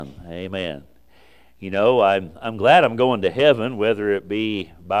Amen. You know, I'm glad I'm going to heaven, whether it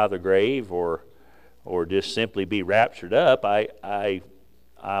be by the grave or just simply be raptured up. I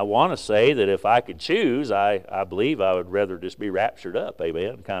want to say that if I could choose, I believe I would rather just be raptured up.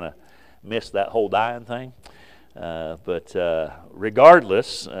 Amen. Kind of miss that whole dying thing. But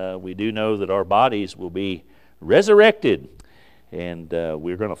regardless, we do know that our bodies will be resurrected, and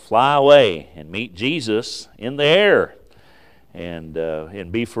we're going to fly away and meet Jesus in the air.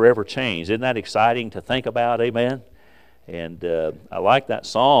 And be forever changed. Isn't that exciting to think about? Amen. And I like that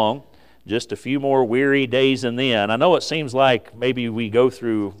song, Just a Few More Weary Days and Then. I know it seems like maybe we go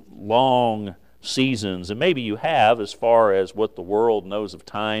through long seasons, and maybe you have as far as what the world knows of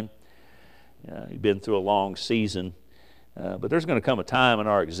time. You've been through a long season. But there's going to come a time in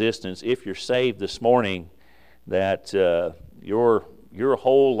our existence, if you're saved this morning, that your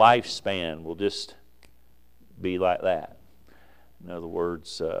whole lifespan will just be like that. In other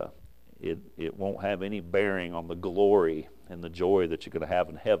words, it won't have any bearing on the glory and the joy that you're going to have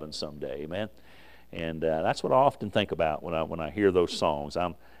in heaven someday, amen. And that's what I often think about when I hear those songs.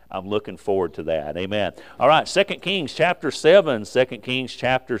 I'm looking forward to that, amen. All right, 2 Kings chapter 7, 2 Kings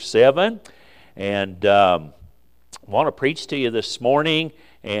chapter 7, and I want to preach to you this morning.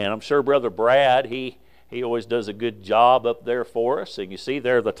 And I'm sure Brother Brad, he always does a good job up there for us. And you see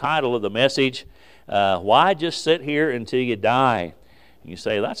there the title of the message. Why just sit here until you die? You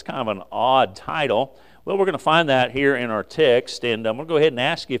say, that's kind of an odd title. Well, we're going to find that here in our text, and I'm going to go ahead and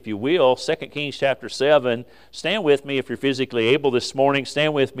ask you, if you will, 2 Kings chapter 7. Stand with me if you're physically able this morning.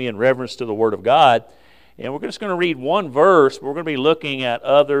 Stand with me in reverence to the Word of God. And we're just going to read one verse, but we're going to be looking at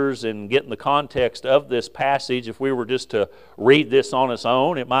others and getting the context of this passage. If we were just to read this on its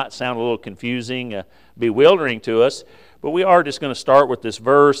own, it might sound a little confusing, bewildering to us. But we are just going to start with this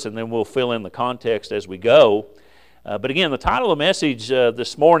verse, and then we'll fill in the context as we go. But again, the title of the message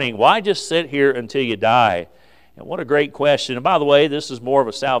this morning, Why Just Sit Here Until You Die? And what a great question. And by the way, this is more of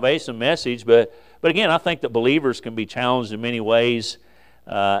a salvation message, but again, I think that believers can be challenged in many ways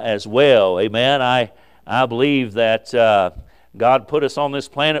as well. Amen. I believe that God put us on this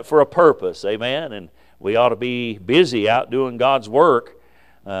planet for a purpose. Amen. And we ought to be busy out doing God's work.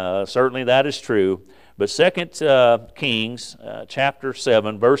 Certainly that is true. But 2 Kings chapter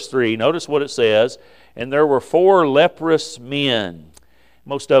 7, verse 3, notice what it says. And there were 4 leprous men.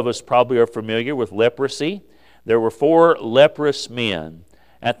 Most of us probably are familiar with leprosy. There were 4 leprous men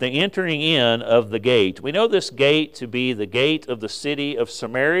at the entering in of the gate. We know this gate to be the gate of the city of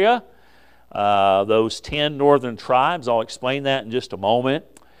Samaria. Those 10 northern tribes, I'll explain that in just a moment.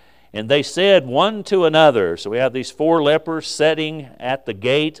 And they said one to another. So we have these 4 lepers sitting at the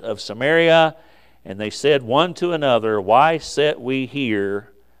gate of Samaria. And they said one to another, Why sit we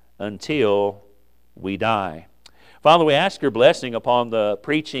here until we die? Father, we ask your blessing upon the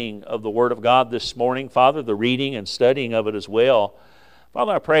preaching of the Word of God this morning. Father, the reading and studying of it as well.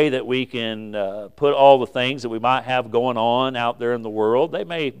 Father, I pray that we can put all the things that we might have going on out there in the world. They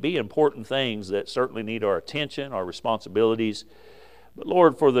may be important things that certainly need our attention, our responsibilities. But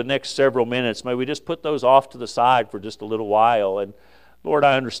Lord, for the next several minutes, may we just put those off to the side for just a little while. And Lord,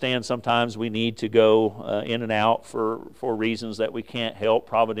 I understand sometimes we need to go in and out for reasons that we can't help,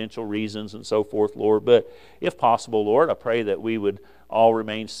 providential reasons and so forth, Lord. But if possible, Lord, I pray that we would all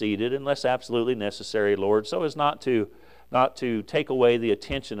remain seated unless absolutely necessary, Lord, so as not to take away the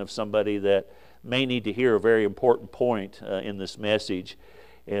attention of somebody that may need to hear a very important point in this message.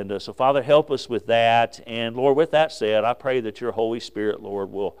 And so, Father, help us with that. And, Lord, with that said, I pray that your Holy Spirit, Lord,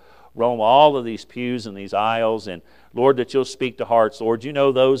 will roam all of these pews and these aisles. And, Lord, that you'll speak to hearts. Lord, you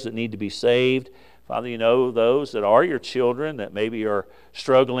know those that need to be saved. Father, you know those that are your children that maybe are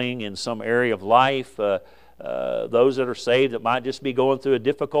struggling in some area of life. Those that are saved that might just be going through a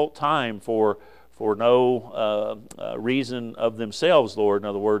difficult time for no reason of themselves, Lord. In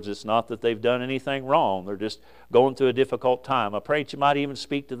other words, it's not that they've done anything wrong. They're just going through a difficult time. I pray that you might even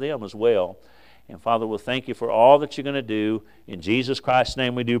speak to them as well. And Father, we'll thank you for all that you're going to do. In Jesus Christ's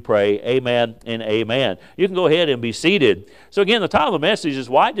name we do pray. Amen and amen. You can go ahead and be seated. So again, the title of the message is,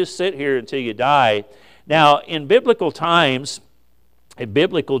 Why Just Sit Here Until You Die? Now, in biblical times, in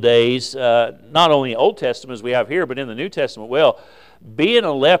biblical days, not only Old Testament as we have here, but in the New Testament, well, being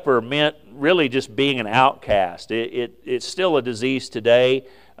a leper meant really just being an outcast. It's still a disease today,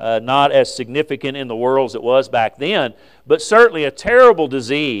 not as significant in the world as it was back then, but certainly a terrible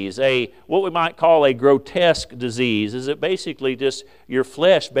disease, what we might call a grotesque disease, is it basically just your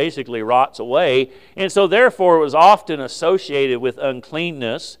flesh basically rots away. And so therefore it was often associated with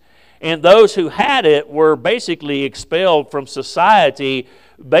uncleanness, and those who had it were basically expelled from society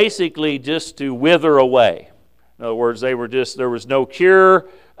basically just to wither away. In other words, there was no cure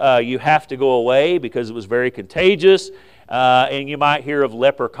you have to go away because it was very contagious. And you might hear of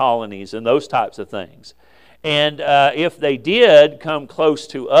leper colonies and those types of things. And if they did come close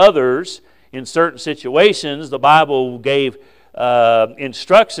to others in certain situations, the Bible gave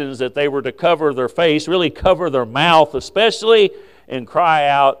instructions that they were to cover their face, really cover their mouth especially, and cry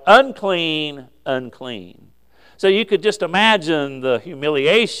out, "Unclean, unclean." So you could just imagine the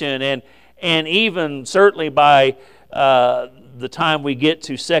humiliation, and even certainly by the time we get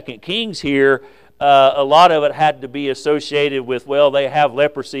to 2 Kings here, a lot of it had to be associated with, well, they have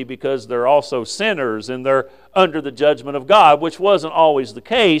leprosy because they're also sinners and they're under the judgment of God, which wasn't always the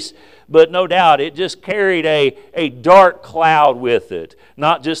case, but no doubt it just carried a dark cloud with it.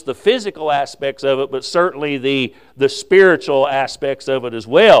 Not just the physical aspects of it, but certainly the spiritual aspects of it as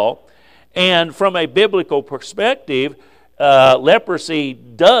well. And from a biblical perspective, leprosy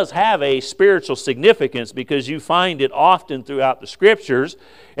does have a spiritual significance because you find it often throughout the Scriptures.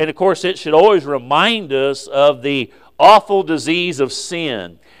 And of course, it should always remind us of the awful disease of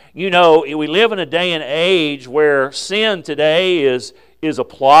sin. You know, we live in a day and age where sin today is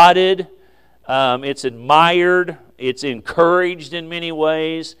applauded, it's admired, it's encouraged in many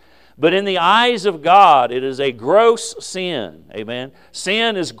ways. But in the eyes of God, it is a gross sin. Amen.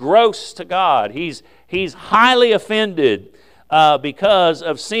 Sin is gross to God. He's highly offended because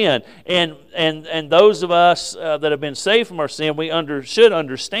of sin. And those of us that have been saved from our sin, we should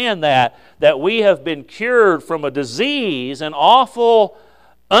understand that we have been cured from a disease, an awful,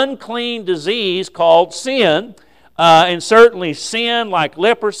 unclean disease called sin. And certainly sin, like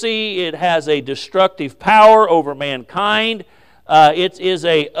leprosy, it has a destructive power over mankind. It is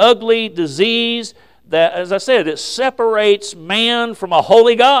an ugly disease that, as I said, it separates man from a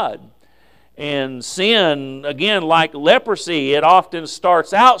holy God. And sin, again, like leprosy, it often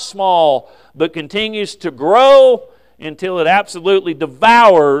starts out small but continues to grow until it absolutely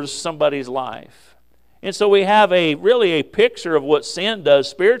devours somebody's life. And so we have really a picture of what sin does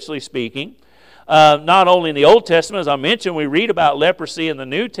spiritually speaking. Not only in the Old Testament, as I mentioned, we read about leprosy in the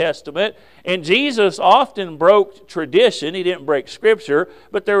New Testament, and Jesus often broke tradition. He didn't break Scripture,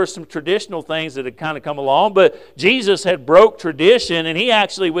 but there were some traditional things that had kind of come along. But Jesus had broke tradition, and He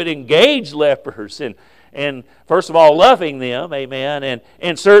actually would engage lepers, and first of all, loving them, amen,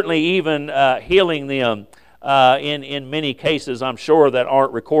 and certainly even healing them in many cases, I'm sure, that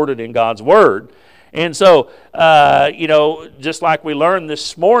aren't recorded in God's Word. And so, just like we learned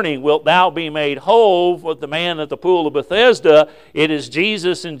this morning, wilt thou be made whole with the man at the pool of Bethesda? It is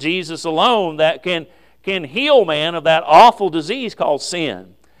Jesus and Jesus alone that can heal man of that awful disease called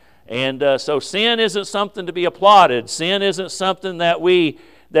sin. And so sin isn't something to be applauded. Sin isn't something that we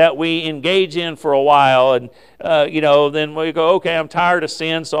engage in for a while. And, then we go, okay, I'm tired of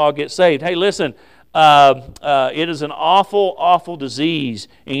sin, so I'll get saved. Hey, listen. It is an awful, awful disease,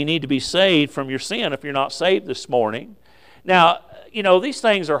 and you need to be saved from your sin if you're not saved this morning. Now, these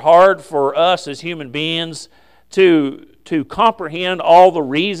things are hard for us as human beings to comprehend all the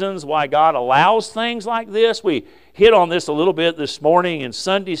reasons why God allows things like this. We hit on this a little bit this morning in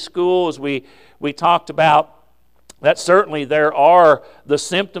Sunday school as we talked about that certainly there are the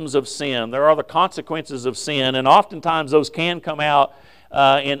symptoms of sin, there are the consequences of sin, and oftentimes those can come out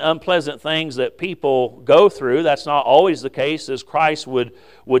in unpleasant things that people go through. That's not always the case, as Christ would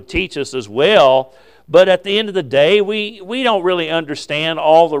teach us as well. But at the end of the day, we don't really understand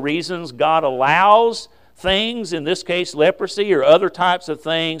all the reasons God allows things, in this case leprosy or other types of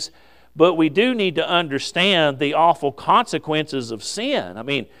things, but we do need to understand the awful consequences of sin. I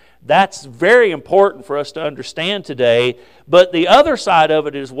mean, that's very important for us to understand today. But the other side of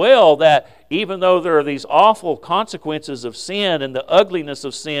it as well, that even though there are these awful consequences of sin and the ugliness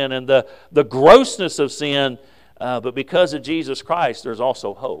of sin and the grossness of sin, but because of Jesus Christ, there's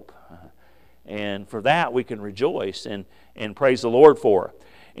also hope. And for that, we can rejoice and praise the Lord for.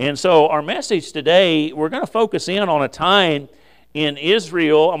 And so our message today, we're going to focus in on a time in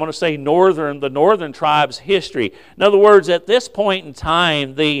Israel, I'm going to say the northern tribes' history. In other words, at this point in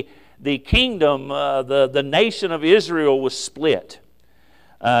time, the kingdom, the nation of Israel was split.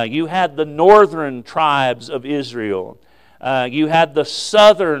 You had the northern tribes of Israel. You had the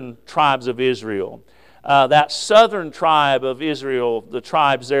southern tribes of Israel. That southern tribe of Israel, the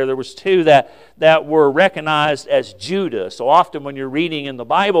tribes there was two that were recognized as Judah. So often when you're reading in the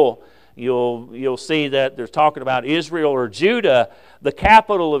Bible, you'll see that they're talking about Israel or Judah. The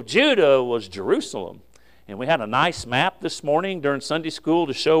capital of Judah was Jerusalem. And we had a nice map this morning during Sunday school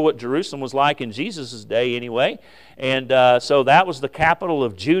to show what Jerusalem was like in Jesus' day anyway. And so that was the capital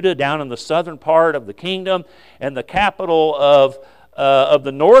of Judah down in the southern part of the kingdom. And the capital of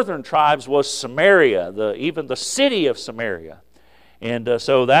the northern tribes was Samaria, even the city of Samaria. And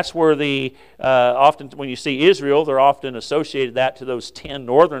so that's where often when you see Israel, they're often associated that to those 10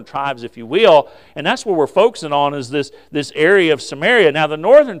 northern tribes, if you will. And that's what we're focusing on, is this area of Samaria. Now, the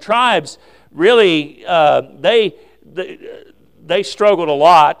northern tribes really, they struggled a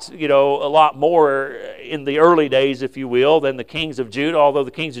lot, a lot more in the early days, if you will, than the kings of Judah, although the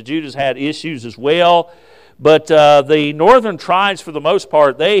kings of Judah had issues as well. But the northern tribes, for the most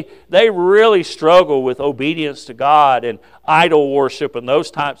part, they really struggle with obedience to God and idol worship and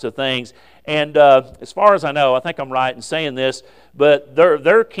those types of things. And as far as I know, I think I'm right in saying this, but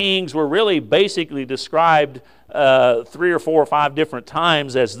their kings were really basically described 3 or 4 or 5 different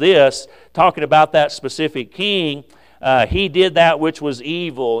times as this, talking about that specific king. He did that which was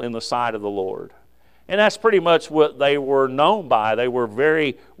evil in the sight of the Lord. And that's pretty much what they were known by. They were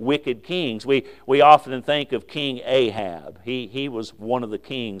very wicked kings. We often think of King Ahab. He was one of the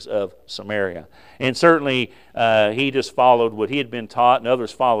kings of Samaria. And certainly he just followed what he had been taught, and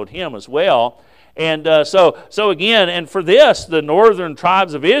others followed him as well. And so again, and for this, the northern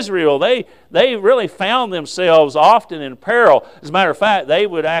tribes of Israel, they really found themselves often in peril. As a matter of fact, they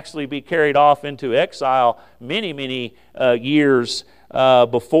would actually be carried off into exile many years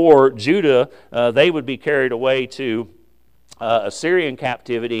before Judah. They would be carried away to Assyrian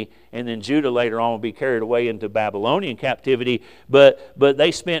captivity, and then Judah later on would be carried away into Babylonian captivity. But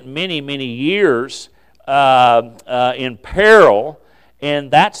they spent many years in peril.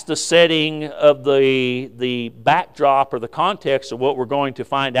 And that's the setting of the backdrop or the context of what we're going to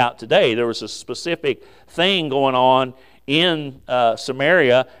find out today. There was a specific thing going on in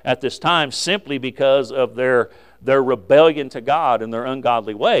Samaria at this time simply because of their rebellion to God and their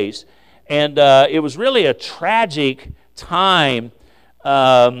ungodly ways. And it was really a tragic time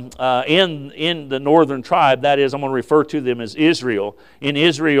in the northern tribe. That is, I'm going to refer to them as Israel, in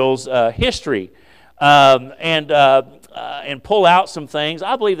Israel's history. And pull out some things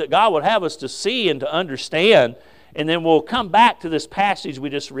I believe that God would have us to see and to understand. And then we'll come back to this passage we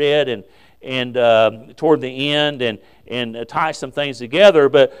just read and toward the end and tie some things together.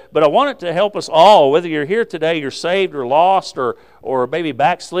 But I want it to help us all, whether you're here today, you're saved or lost or maybe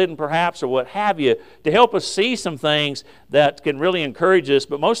backslidden perhaps or what have you, to help us see some things that can really encourage us,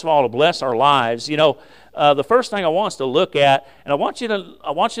 but most of all to bless our lives. The first thing I want us to look at, and I want you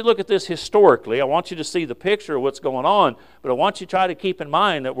to look at this historically. I want you to see the picture of what's going on, but I want you to try to keep in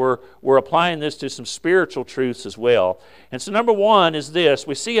mind that we're applying this to some spiritual truths as well. And so number one is this: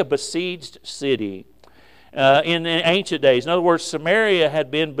 we see a besieged city in ancient days. In other words, Samaria had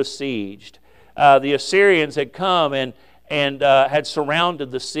been besieged. The Assyrians had come and had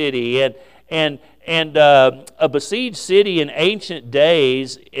surrounded the city, and a besieged city in ancient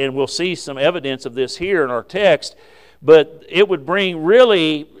days, and we'll see some evidence of this here in our text, but it would bring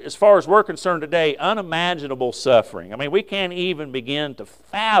really, as far as we're concerned today, unimaginable suffering. I mean, we can't even begin to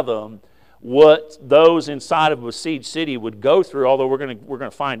fathom what those inside of a besieged city would go through, although we're going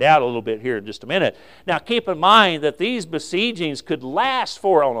to find out a little bit here in just a minute. Now, keep in mind that these besiegings could last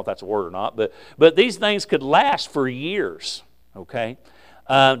for, I don't know if that's a word or not, but these things could last for years, okay?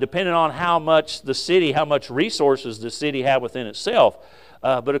 Depending on how much resources the city had within itself.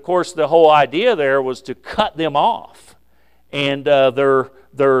 But of course, the whole idea there was to cut them off, and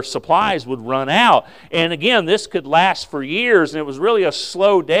their supplies would run out. And again, this could last for years, and it was really a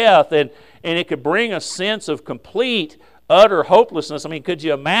slow death, and it could bring a sense of complete, utter hopelessness. I mean, could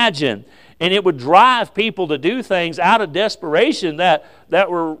you imagine? And it would drive people to do things out of desperation that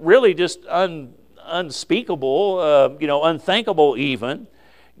were really just unspeakable, unthinkable even.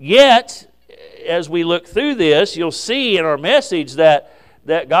 Yet, as we look through this, you'll see in our message that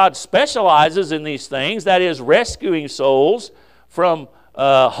God specializes in these things, that is, rescuing souls from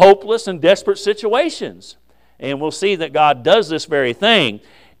hopeless and desperate situations. And we'll see that God does this very thing.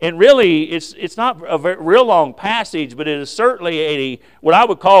 And really, it's not a real long passage, but it is certainly what I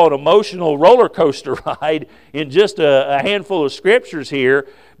would call an emotional roller coaster ride in just a handful of scriptures here,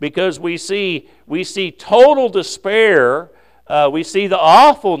 because we see total despair. We see the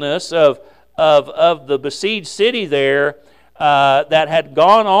awfulness of the besieged city there that had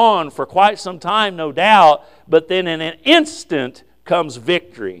gone on for quite some time, no doubt, but then in an instant comes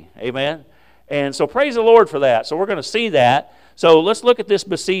victory. Amen? And so praise the Lord for that. So we're going to see that. So let's look at this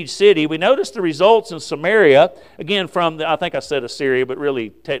besieged city. We notice the results in Samaria, again from, I think I said Assyria, but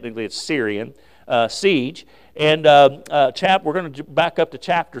really technically it's Syrian, siege. And we're going to back up to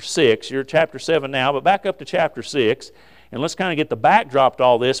chapter 6. You're chapter 7 now, but back up to chapter 6. And let's kind of get the backdrop to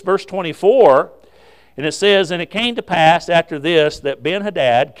all this. Verse 24, and it says, "And it came to pass after this that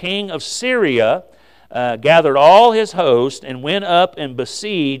Ben-Hadad, king of Syria, gathered all his host and went up and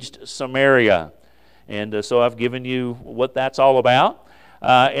besieged Samaria. And so I've given you what that's all about.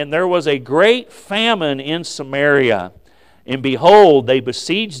 And there was a great famine in Samaria. And behold, they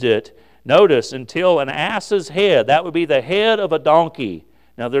besieged it, notice, until an ass's head, that would be the head of a donkey.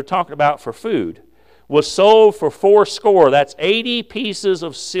 Now they're talking about for food, was sold for 80, that's 80 pieces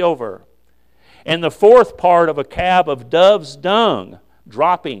of silver. And the fourth part of a cab of dove's dung,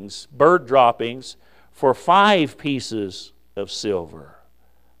 droppings, bird droppings, for 5 pieces of silver.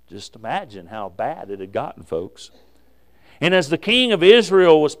 Just imagine how bad it had gotten, folks. And as the king of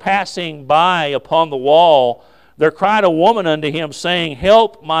Israel was passing by upon the wall, there cried a woman unto him, saying,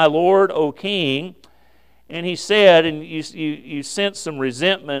 Help, my lord, O king. And he said, and you sense some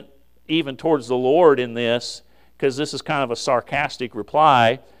resentment even towards the Lord in this, because this is kind of a sarcastic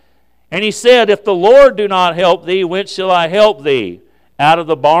reply. And he said, If the Lord do not help thee, whence shall I help thee? Out of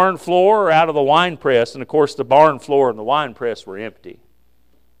the barn floor or out of the winepress? And of course the barn floor and the winepress were empty.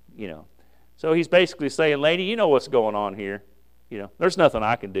 So he's basically saying, lady, you know what's going on here. There's nothing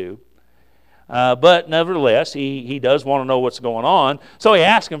I can do. But nevertheless, he does want to know what's going on. So he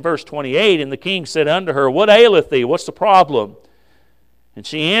asked in verse 28, And the king said unto her, What aileth thee? What's the problem? And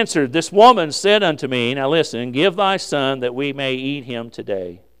she answered, This woman said unto me, now listen, Give thy son that we may eat him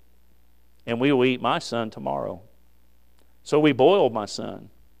today, and we will eat my son tomorrow. So we boiled my son,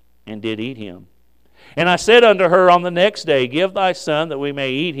 and did eat him. And I said unto her on the next day, Give thy son that we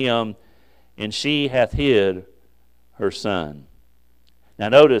may eat him, and she hath hid her son. Now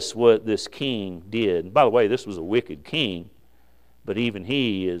notice what this king did. And by the way, this was a wicked king, but even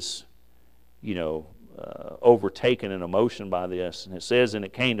he is, overtaken in emotion by this. And it says, And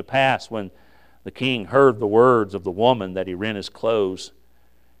it came to pass when the king heard the words of the woman that he rent his clothes,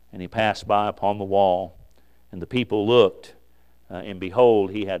 and he passed by upon the wall. And the people looked, and behold,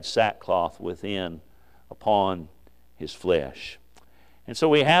 he had sackcloth within upon his flesh. And so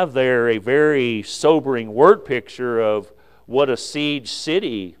we have there a very sobering word picture of what a siege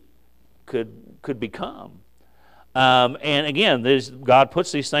city could become. And again, God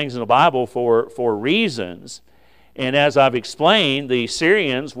puts these things in the Bible for reasons. And as I've explained, the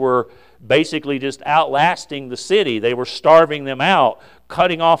Syrians were basically just outlasting the city. They were starving them out,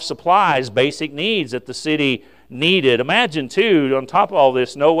 cutting off supplies, basic needs that the city needed. Imagine, too, on top of all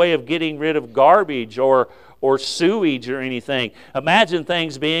this, no way of getting rid of garbage or sewage or anything. Imagine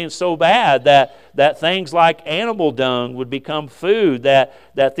things being so bad that things like animal dung would become food,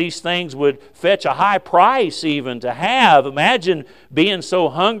 that these things would fetch a high price even to have. Imagine being so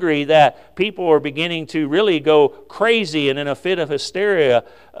hungry that people are beginning to really go crazy and in a fit of hysteria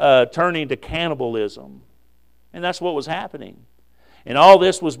turning to cannibalism. And that's what was happening. And all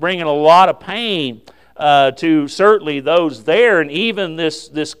this was bringing a lot of pain to certainly those there, and even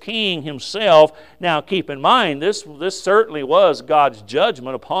this king himself. Now keep in mind, this certainly was God's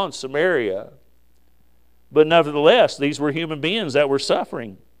judgment upon Samaria. But nevertheless, these were human beings that were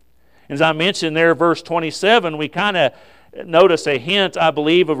suffering. As I mentioned there, verse 27, we kind of notice a hint, I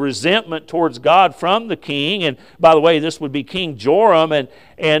believe, of resentment towards God from the king. And by the way, this would be King Joram,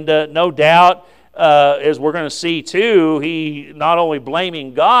 and no doubt, as we're going to see too, he not only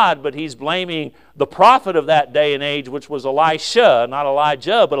blaming God, but he's blaming the prophet of that day and age, which was Elisha, not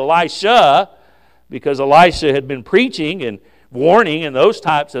Elijah, but Elisha, because Elisha had been preaching and warning and those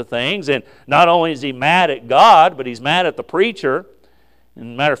types of things. And not only is he mad at God, but he's mad at the preacher.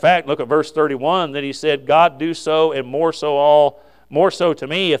 And matter of fact, look at verse 31, that he said, God do so, and more so to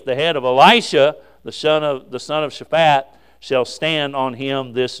me, if the head of Elisha, the son of Shaphat, shall stand on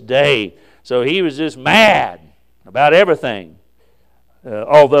him this day. So he was just mad about everything,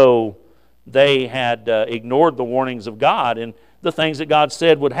 although they had ignored the warnings of God, and the things that God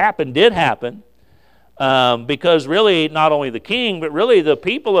said would happen did happen, because really not only the king, but really the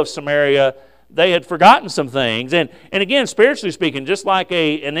people of Samaria, they had forgotten some things. And again, spiritually speaking, just like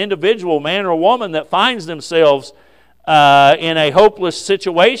an individual man or woman that finds themselves in a hopeless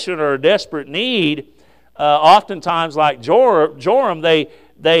situation or a desperate need, oftentimes like Joram,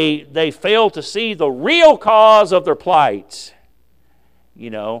 they fail to see the real cause of their plight.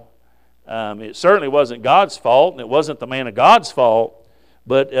 It certainly wasn't God's fault, and it wasn't the man of God's fault,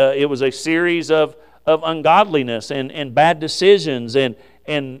 but it was a series of ungodliness and bad decisions, and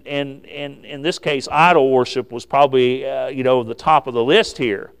in this case, idol worship was probably the top of the list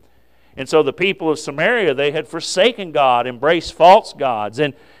here. And so the people of Samaria, they had forsaken God, embraced false gods.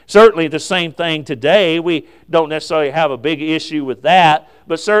 And certainly the same thing today. We don't necessarily have a big issue with that,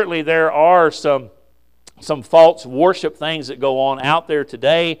 but certainly there are some false worship things that go on out there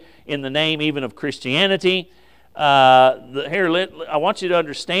today in the name even of Christianity. I want you to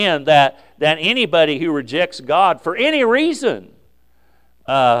understand that anybody who rejects God for any reason,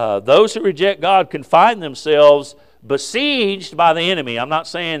 Those who reject God can find themselves besieged by the enemy. I'm not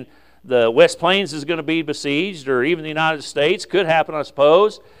saying the West Plains is going to be besieged, or even the United States. Could happen, I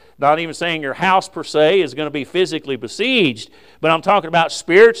suppose. Not even saying your house per se is going to be physically besieged, but I'm talking about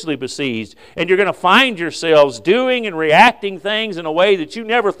spiritually besieged. And you're going to find yourselves doing and reacting things in a way that you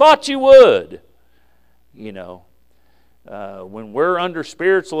never thought you would. You know, when we're under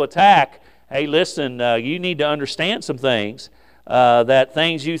spiritual attack, hey, listen, you need to understand some things. That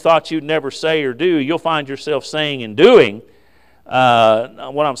things you thought you'd never say or do, you'll find yourself saying and doing. What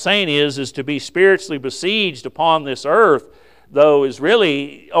I'm saying is to be spiritually besieged upon this earth, though, is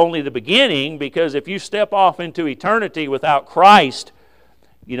really only the beginning, because if you step off into eternity without Christ,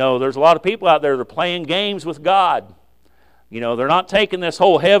 you know, there's a lot of people out there that are playing games with God. You know, they're not taking this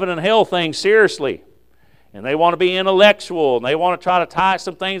whole heaven and hell thing seriously. And they want to be intellectual, and they want to try to tie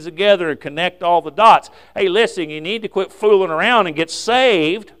some things together and connect all the dots. Hey, listen, you need to quit fooling around and get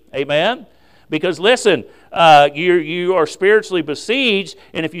saved. Amen? Because listen, you are spiritually besieged,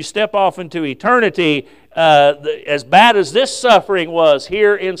 and if you step off into eternity, as bad as this suffering was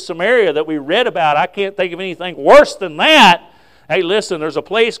here in Samaria that we read about, I can't think of anything worse than that. Hey, listen, there's a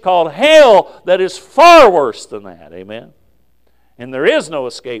place called hell that is far worse than that. Amen? And there is no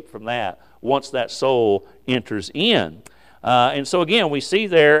escape from that once that soul enters in. And so again, we see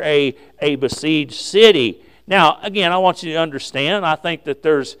there a besieged city. Now, again, I want you to understand, I think that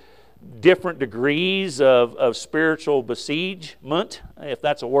there's different degrees of spiritual besiegement, if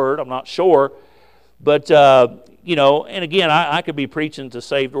that's a word, I'm not sure. But, you know, and again, I could be preaching to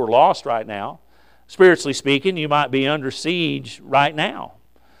saved or lost right now. Spiritually speaking, you might be under siege right now.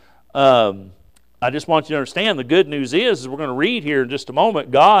 I just want you to understand, the good news is, as we're going to read here in just a moment,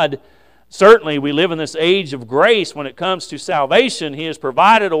 God, certainly we live in this age of grace. When it comes to salvation, He has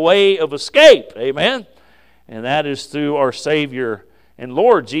provided a way of escape. Amen? And that is through our Savior and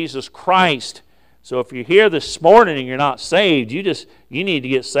Lord Jesus Christ. So if you're here this morning and you're not saved, you need to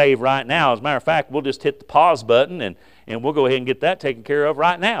get saved right now. As a matter of fact, we'll just hit the pause button and we'll go ahead and get that taken care of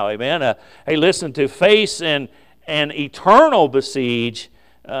right now. Amen. Hey, listen, to face an eternal besiege,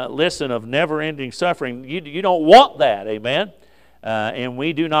 listen, of never-ending suffering, you don't want that. Amen. And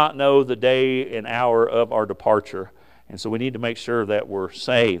we do not know the day and hour of our departure. And so we need to make sure that we're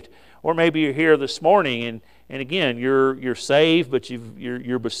saved. Or maybe you're here this morning and again, you're saved, but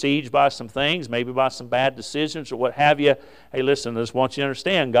you're besieged by some things, maybe by some bad decisions or what have you. Hey, listen, I just want you to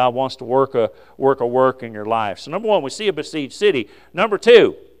understand, God wants to work a work in your life. So number one, we see a besieged city. Number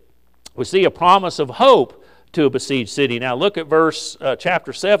two, we see a promise of hope to a besieged city. Now look at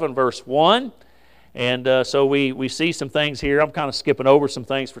chapter 7, verse 1. And so we see some things here. I'm kind of skipping over some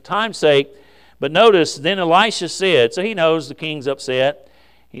things for time's sake. But notice, then Elisha said, so he knows the king's upset.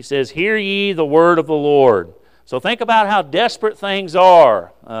 He says, "Hear ye the word of the Lord." So think about how desperate things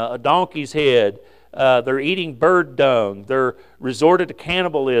are. A donkey's head. They're eating bird dung. They're resorted to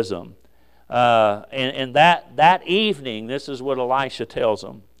cannibalism. And that evening, this is what Elisha tells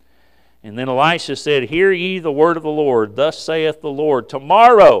them. And then Elisha said, "Hear ye the word of the Lord. Thus saith the Lord,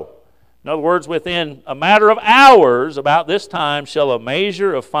 tomorrow," in other words, within a matter of hours, about this time, "shall a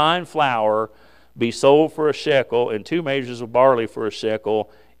measure of fine flour be sold for a shekel, and 2 measures of barley for a shekel,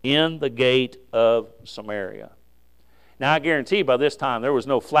 in the gate of Samaria." Now I guarantee by this time there was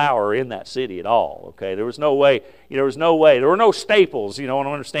no flour in that city at all. Okay, there was no way. There were no staples. You know what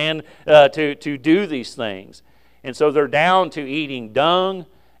I understand to do these things, and so they're down to eating dung.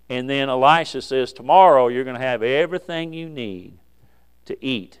 And then Elisha says, "Tomorrow you're going to have everything you need to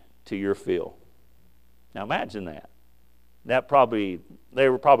eat to your fill." Now imagine that. They probably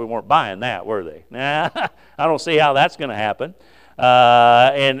weren't buying that, were they? Nah, I don't see how that's going to happen.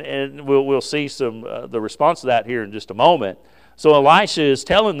 And we'll see some the response to that here in just a moment. So Elisha is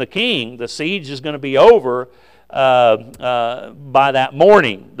telling the king the siege is going to be over by that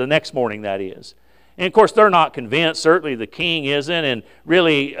morning, the next morning that is. And of course they're not convinced. Certainly the king isn't. And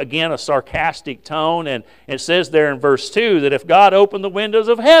really, again, a sarcastic tone. And it says there in verse 2 that if God opened the windows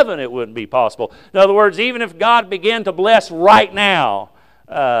of heaven, it wouldn't be possible. In other words, even if God began to bless right now,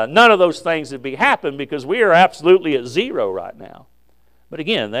 none of those things would be happening, because we are absolutely at zero right now. But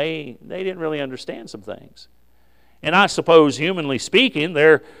again, they didn't really understand some things. And I suppose, humanly speaking,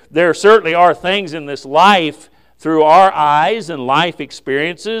 there certainly are things in this life through our eyes and life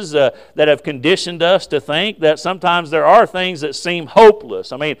experiences that have conditioned us to think that sometimes there are things that seem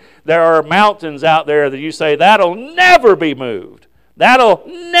hopeless. I mean, there are mountains out there that you say, that'll never be moved. That'll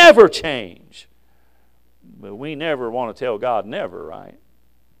never change. But we never want to tell God never, right?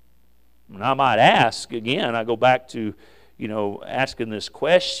 And I might ask, again, I go back to, asking this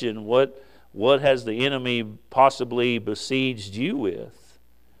question, what has the enemy possibly besieged you with?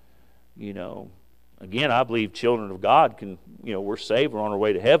 you know, again, I believe children of God can, we're saved, we're on our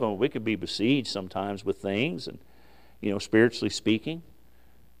way to heaven. We could be besieged sometimes with things, and, spiritually speaking.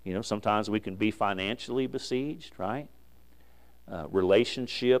 Sometimes we can be financially besieged, right?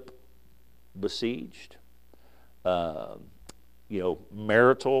 Relationship besieged.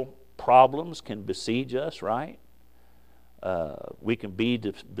 Marital problems can besiege us, right? We can be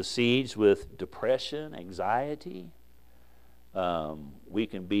besieged with depression, anxiety. We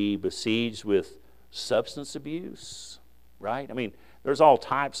can be besieged with substance abuse, right? I mean, there's all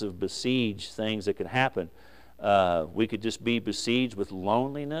types of besieged things that can happen. We could just be besieged with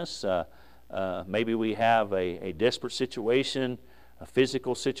loneliness. Maybe we have a desperate situation, a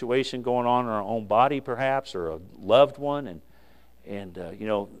physical situation going on in our own body perhaps, or a loved one, and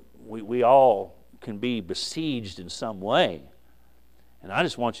we all can be besieged in some way. And I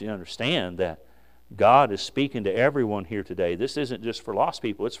just want you to understand that God is speaking to everyone here today. This isn't just for lost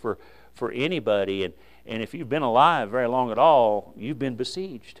people, it's for anybody. And if you've been alive very long at all, you've been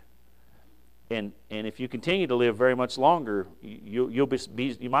besieged. And if you continue to live very much longer, you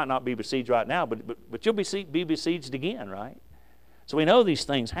might not be besieged right now, but you'll be besieged again, right? So we know these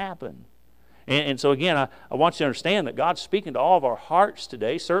things happen. And so again, I want you to understand that God's speaking to all of our hearts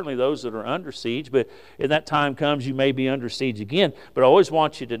today, certainly those that are under siege, but in that time comes you may be under siege again. But I always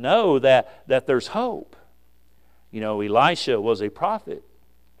want you to know that there's hope. Elisha was a prophet.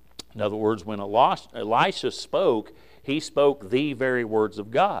 In other words, when Elisha spoke, he spoke the very words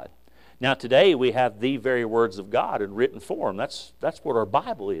of God. Now today we have the very words of God in written form. That's what our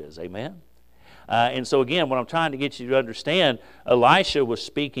Bible is, amen? And so again, what I'm trying to get you to understand, Elisha was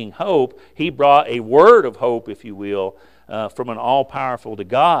speaking hope. He brought a word of hope, if you will, from an all-powerful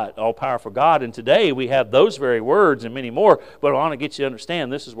God. And today we have those very words and many more. But I want to get you to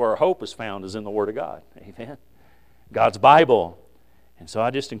understand this is where our hope is found, is in the Word of God. Amen? God's Bible. And so I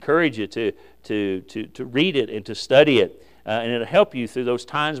just encourage you to read it and to study it. And it'll help you through those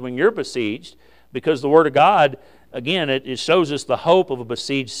times when you're besieged, because the Word of God, again, it shows us the hope of a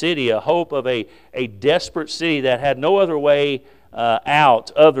besieged city, a hope of a desperate city that had no other way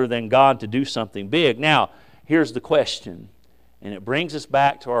out other than God to do something big. Now, here's the question, and it brings us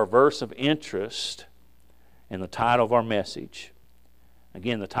back to our verse of interest and the title of our message.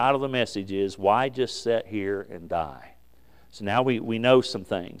 Again, the title of the message is, Why Just Sit Here and Die? So now we know some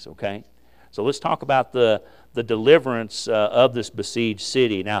things, okay? So let's talk about the deliverance of this besieged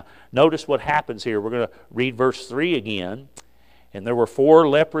city. Now, notice what happens here. We're going to read verse 3 again. And there were 4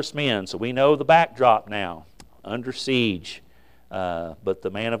 leprous men. So we know the backdrop now, under siege. But the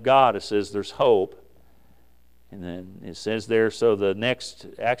man of God, it says there's hope. And then it says there, so the next,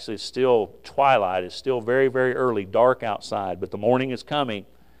 actually it's still twilight. It's still very, very early, dark outside. But the morning is coming.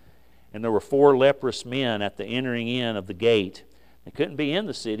 And there were 4 leprous men at the entering in of the gate. They couldn't be in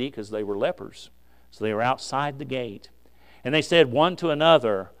the city because they were lepers. So they were outside the gate. And they said one to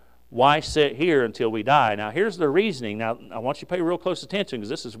another, Why sit here until we die? Now here's the reasoning. Now I want you to pay real close attention because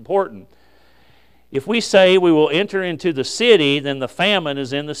this is important. If we say we will enter into the city, then the famine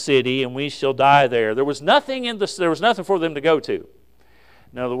is in the city and we shall die there. There was nothing for them to go to.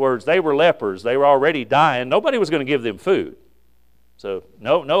 In other words, they were lepers. They were already dying. Nobody was going to give them food. So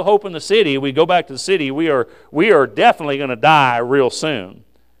no hope in the city. We go back to the city. We are definitely going to die real soon.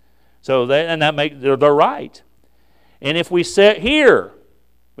 So they're right. And if we sit here,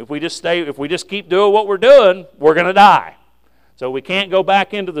 if we just keep doing what we're doing, we're going to die. So we can't go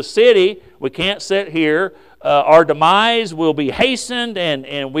back into the city. We can't sit here. Our demise will be hastened,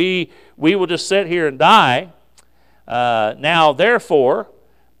 and we will just sit here and die. Now therefore,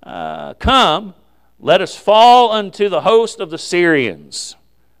 come. Let us fall unto the host of the Syrians.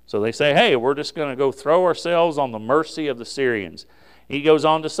 So they say, hey, we're just going to go throw ourselves on the mercy of the Syrians. He goes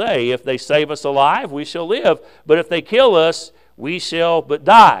on to say, if they save us alive, we shall live. But if they kill us, we shall but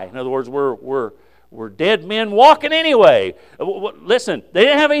die. In other words, we're dead men walking anyway. Listen, they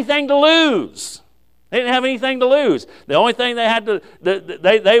didn't have anything to lose. They didn't have anything to lose. The only thing they had to,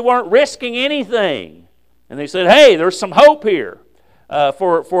 they weren't risking anything. And they said, hey, there's some hope here.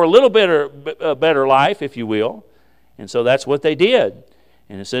 For a little better life, if you will. And so that's what they did.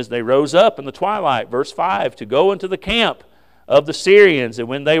 And it says they rose up in the twilight, verse 5, to go into the camp of the Syrians. And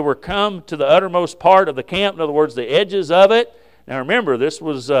when they were come to the uttermost part of the camp, in other words, the edges of it. Now remember, this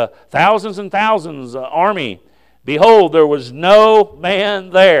was thousands and thousands army. Behold, there was no man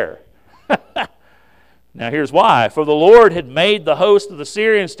there. Now here's why. For the Lord had made the host of the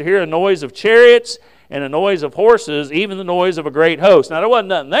Syrians to hear a noise of chariots and a noise of horses, even the noise of a great host. Now there wasn't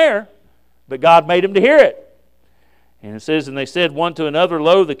nothing there, but God made them to hear it. And it says, and they said one to another,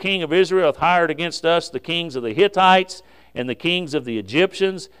 Lo, the king of Israel hath hired against us the kings of the Hittites and the kings of the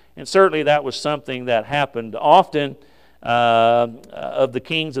Egyptians, And certainly that was something that happened often of the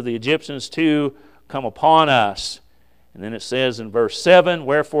kings of the Egyptians to come upon us. And then it says in verse 7,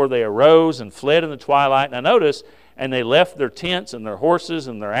 wherefore they arose and fled in the twilight. Now notice, and they left their tents and their horses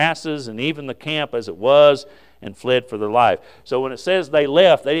and their asses and even the camp as it was and fled for their life. So when it says they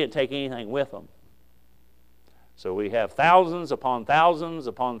left, they didn't take anything with them. So we have thousands upon thousands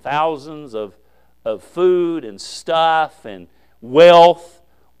upon thousands of food and stuff and wealth,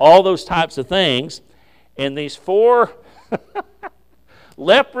 all those types of things. And these 4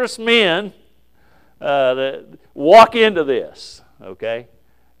 leprous men that walk into this, okay?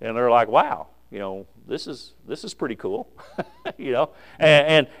 And they're like, wow, this is pretty cool,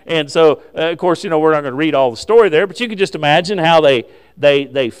 And so, of course, we're not going to read all the story there, but you can just imagine how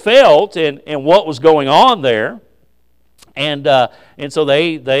they felt and what was going on there. And so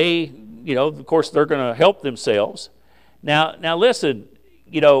they of course, they're going to help themselves. Now listen,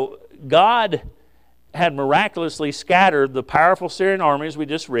 God had miraculously scattered the powerful Syrian army, as we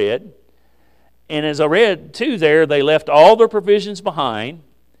just read. And as I read too there, they left all their provisions behind.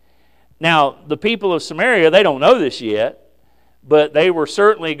 Now, the people of Samaria, they don't know this yet, but they were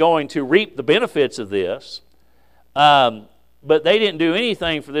certainly going to reap the benefits of this. But they didn't do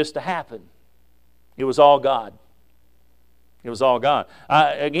anything for this to happen. It was all God. It was all God.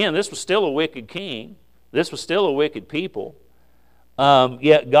 Again, this was still a wicked king. This was still a wicked people.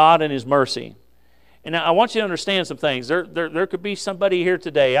 Yet God in His mercy. And now I want you to understand some things. There could be somebody here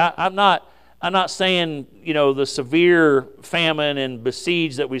today. I'm not saying, the severe famine and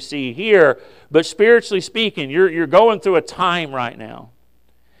besiege that we see here, but spiritually speaking, you're going through a time right now.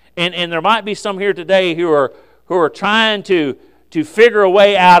 And there might be some here today who are trying to figure a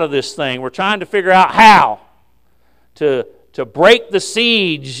way out of this thing. We're trying to figure out how to break the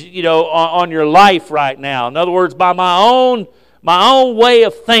siege, on your life right now. In other words, by my own way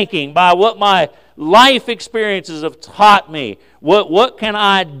of thinking, by what my life experiences have taught me, what can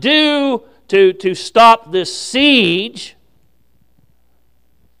I do to stop this siege?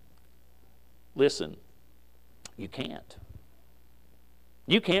 Listen, you can't.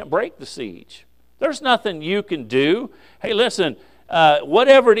 You can't break the siege. There's nothing you can do. Hey, listen,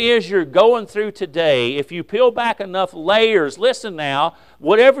 whatever it is you're going through today, if you peel back enough layers, listen now,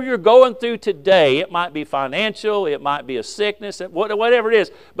 whatever you're going through today, it might be financial, it might be a sickness, whatever it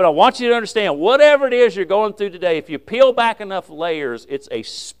is, but I want you to understand, whatever it is you're going through today, if you peel back enough layers, it's a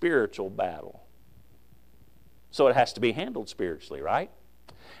spiritual battle. So it has to be handled spiritually, right?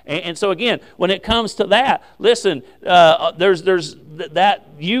 And so again, when it comes to that, listen, there's that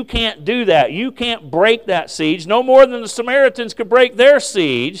you can't do that. You can't break that siege no more than the Samaritans could break their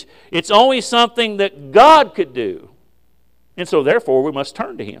siege. It's only something that God could do. And so therefore we must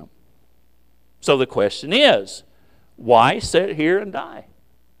turn to Him. So the question is, why sit here and die?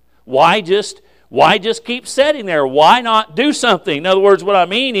 Why just keep sitting there? Why not do something? In other words, what I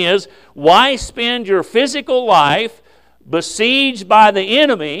mean is, why spend your physical life besieged by the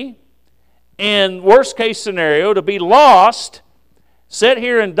enemy, and worst case scenario, to be lost, sit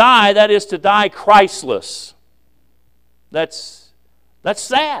here and die, that is to die Christless. That's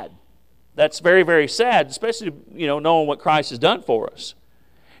sad. That's very, very sad, especially, knowing what Christ has done for us.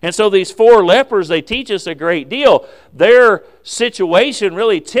 And so these 4 lepers, they teach us a great deal. Their situation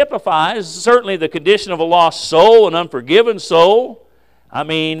really typifies certainly the condition of a lost soul, an unforgiven soul. I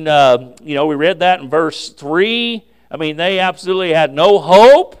mean, we read that in verse 3. I mean, they absolutely had no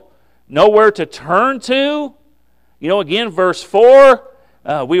hope, nowhere to turn to. Again, verse 4,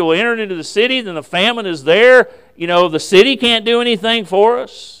 we will enter into the city, then the famine is there. The city can't do anything for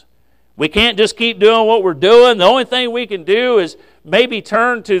us. We can't just keep doing what we're doing. The only thing we can do is maybe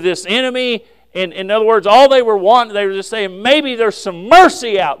turn to this enemy. In other words, all they were wanting, they were just saying, maybe there's some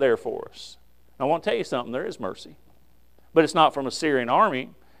mercy out there for us. I want to tell you something, there is mercy. But it's not from a Syrian army.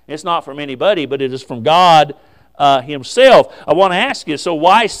 It's not from anybody, but it is from God Himself. I want to ask you, so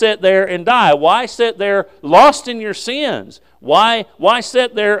why sit there and die? Why sit there lost in your sins? Why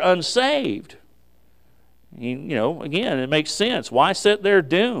sit there unsaved? Again, it makes sense. Why sit there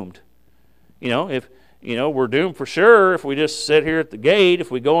doomed? If we're doomed for sure if we just sit here at the gate. If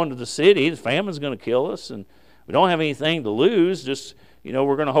we go into the city, the famine's going to kill us, and we don't have anything to lose. Just,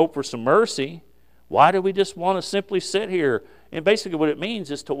 we're going to hope for some mercy. Why do we just want to simply sit here? And basically what it means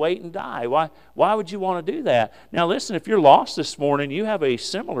is to wait and die. Why would you want to do that? Now listen, if you're lost this morning, you have a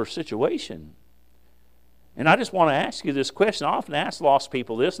similar situation. And I just want to ask you this question. I often ask lost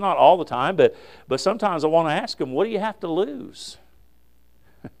people this, not all the time, but sometimes I want to ask them, what do you have to lose?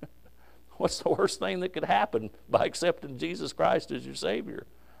 What's the worst thing that could happen by accepting Jesus Christ as your Savior?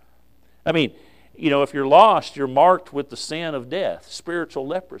 I mean, if you're lost, you're marked with the sin of death, spiritual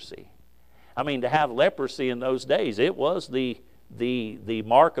leprosy. I mean, to have leprosy in those days, it was the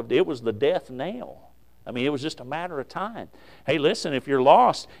mark of, it was the death nail. I mean, it was just a matter of time. Hey, listen, if you're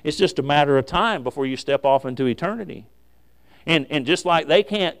lost, it's just a matter of time before you step off into eternity. And just like they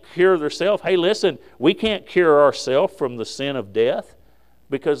can't cure themselves, hey, listen, we can't cure ourselves from the sin of death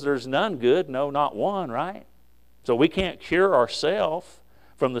because there's none good, no, not one, right? So we can't cure ourselves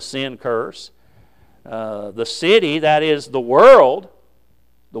from the sin curse. The city, that is the world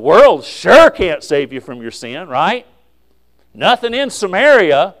sure can't save you from your sin, right? Nothing in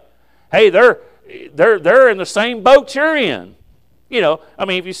Samaria. Hey, they're in the same boat you're in. I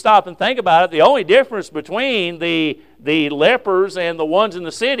mean, if you stop and think about it, the only difference between the lepers and the ones in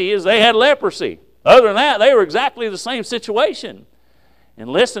the city is they had leprosy. Other than that, they were exactly the same situation. And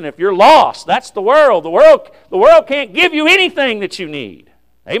listen, if you're lost, that's the world. The world can't give you anything that you need.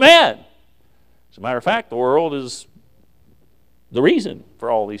 Amen. As a matter of fact, the world is the reason for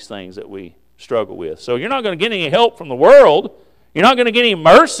all these things that we struggle with. So you're not going to get any help from the world. You're not going to get any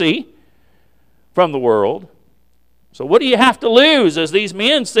mercy from the world. So what do you have to lose? As these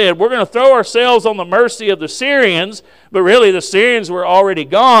men said, we're going to throw ourselves on the mercy of the Syrians, but really the Syrians were already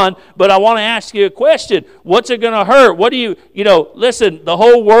gone. But I want to ask you a question. What's it going to hurt? What do listen, the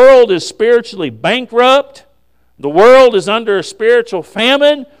whole world is spiritually bankrupt. The world is under a spiritual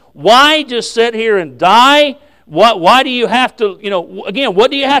famine. Why just sit here and die? Why do you have to, again, what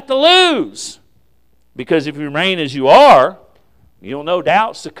do you have to lose? Because if you remain as you are, you'll no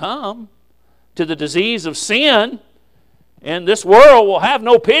doubt succumb to the disease of sin, and this world will have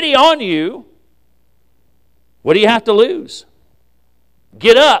no pity on you. What do you have to lose?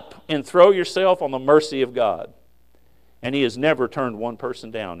 Get up and throw yourself on the mercy of God. And He has never turned one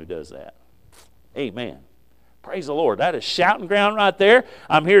person down who does that. Amen. Praise the Lord. That is shouting ground right there.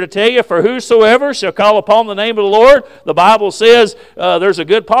 I'm here to tell you, for whosoever shall call upon the name of the Lord, the Bible says there's a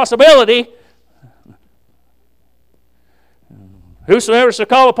good possibility. Whosoever shall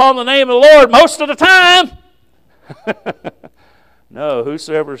call upon the name of the Lord most of the time. No,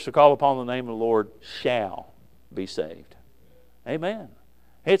 whosoever shall call upon the name of the Lord shall be saved. Amen.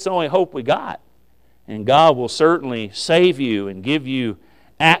 It's the only hope we got. And God will certainly save you and give you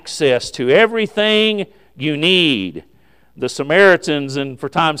access to everything you need. The Samaritans, and for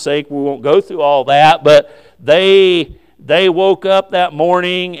time's sake we won't go through all that, but they woke up that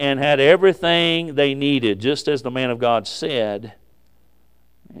morning and had everything they needed, just as the man of God said.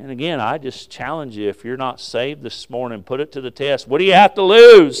 And again, I just challenge you, if you're not saved this morning, put it to the test. What do you have to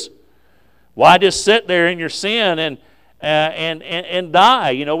lose? Why just sit there in your sin and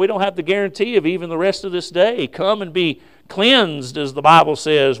die? We don't have the guarantee of even the rest of this day. Come and be cleansed, as the Bible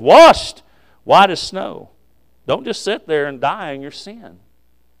says, washed white as snow. Don't just sit there and die in your sin.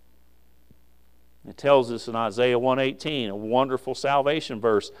 It tells us in Isaiah 1:18, a wonderful salvation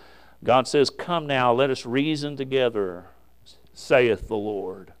verse. God says, "Come now, let us reason together, saith the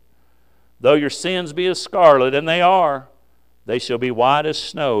Lord. Though your sins be as scarlet, and they are, they shall be white as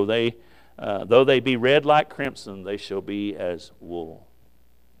snow. Though they be red like crimson, they shall be as wool."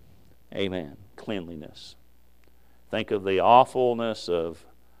 Amen. Cleanliness. Think of the awfulness of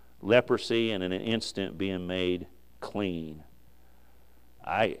leprosy and in an instant being made clean.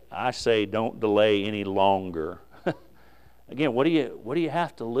 I say don't delay any longer. Again, what do you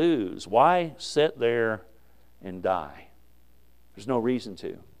have to lose? Why sit there and die? There's no reason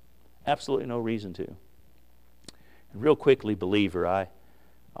to. Absolutely no reason to. And real quickly, believer, I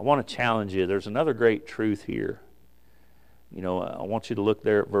want to challenge you. There's another great truth here. I want you to look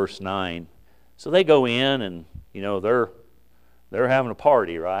there at verse 9. So they go in and, they're having a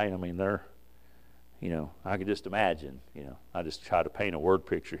party, right? I mean, I could just imagine, I just try to paint a word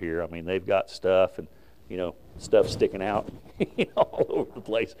picture here. I mean, they've got stuff and, stuff sticking out all over the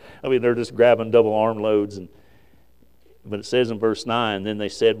place. I mean, they're just grabbing double armloads. But it says in verse 9, then they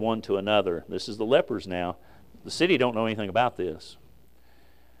said one to another, this is the lepers now. The city don't know anything about this.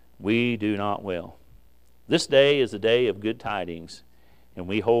 We do not well. This day is a day of good tidings, and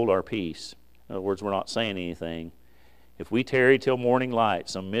we hold our peace. In other words, we're not saying anything. If we tarry till morning light,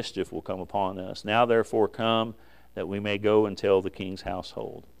 some mischief will come upon us. Now therefore come, that we may go and tell the king's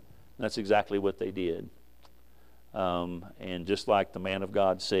household. And that's exactly what they did. And just like the man of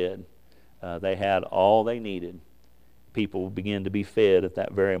God said, they had all they needed. People began to be fed at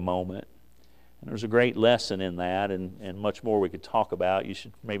that very moment. And there's a great lesson in that, and much more we could talk about. You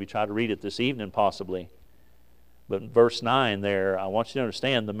should maybe try to read it this evening possibly. But in verse 9 there, I want you to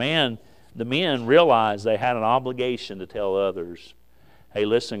understand, the men realized they had an obligation to tell others. Hey,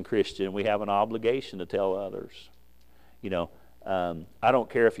 listen, Christian, we have an obligation to tell others. I don't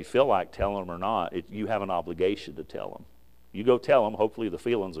care if you feel like telling them or not. You have an obligation to tell them. You go tell them. Hopefully the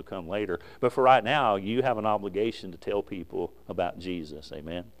feelings will come later. But for right now, you have an obligation to tell people about Jesus.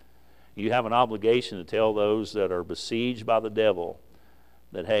 Amen. You have an obligation to tell those that are besieged by the devil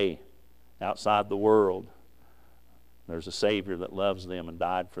that, hey, outside the world, there's a Savior that loves them and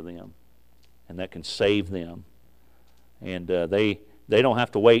died for them and that can save them. And they don't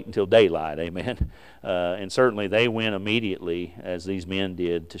have to wait until daylight, amen. And certainly they went immediately, as these men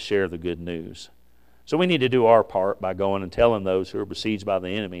did, to share the good news. So we need to do our part by going and telling those who are besieged by the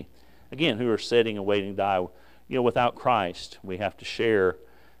enemy, again, who are sitting and waiting to die. Without Christ, we have to share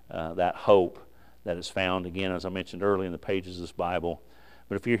that hope that is found, again, as I mentioned earlier, in the pages of this Bible.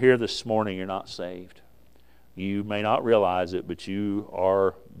 But if you're here this morning, you're not saved. You may not realize it, but you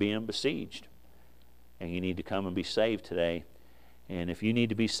are being besieged. And you need to come and be saved today. And if you need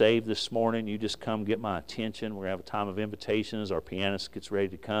to be saved this morning, you just come get my attention. We're going to have a time of invitation as our pianist gets ready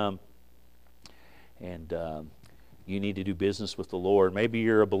to come. And you need to do business with the Lord. Maybe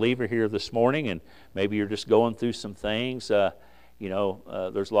you're a believer here this morning, and maybe you're just going through some things. There's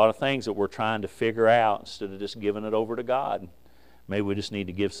a lot of things that we're trying to figure out instead of just giving it over to God. Maybe we just need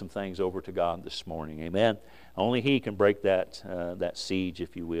to give some things over to God this morning. Amen. Only He can break that siege,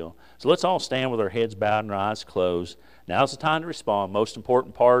 if you will. So let's all stand with our heads bowed and our eyes closed. Now's the time to respond. Most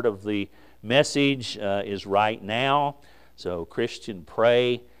important part of the message is right now. So Christian,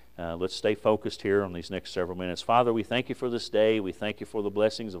 pray. Let's stay focused here on these next several minutes. Father, we thank You for this day. We thank You for the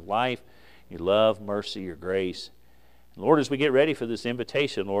blessings of life, Your love, mercy, Your grace. And Lord, as we get ready for this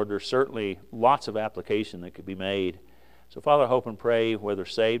invitation, Lord, there's certainly lots of application that could be made. So, Father, I hope and pray, whether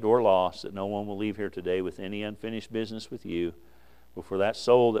saved or lost, that no one will leave here today with any unfinished business with You. But for that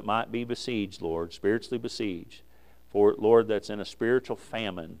soul that might be besieged, Lord, spiritually besieged, for Lord, that's in a spiritual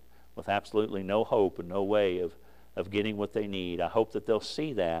famine with absolutely no hope and no way of getting what they need, I hope that they'll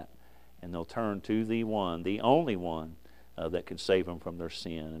see that and they'll turn to the one, the only one that can save them from their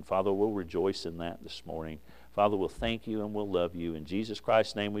sin. And Father, we'll rejoice in that this morning. Father, we'll thank You and we'll love You. In Jesus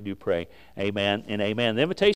Christ's name we do pray. Amen and amen. The invitation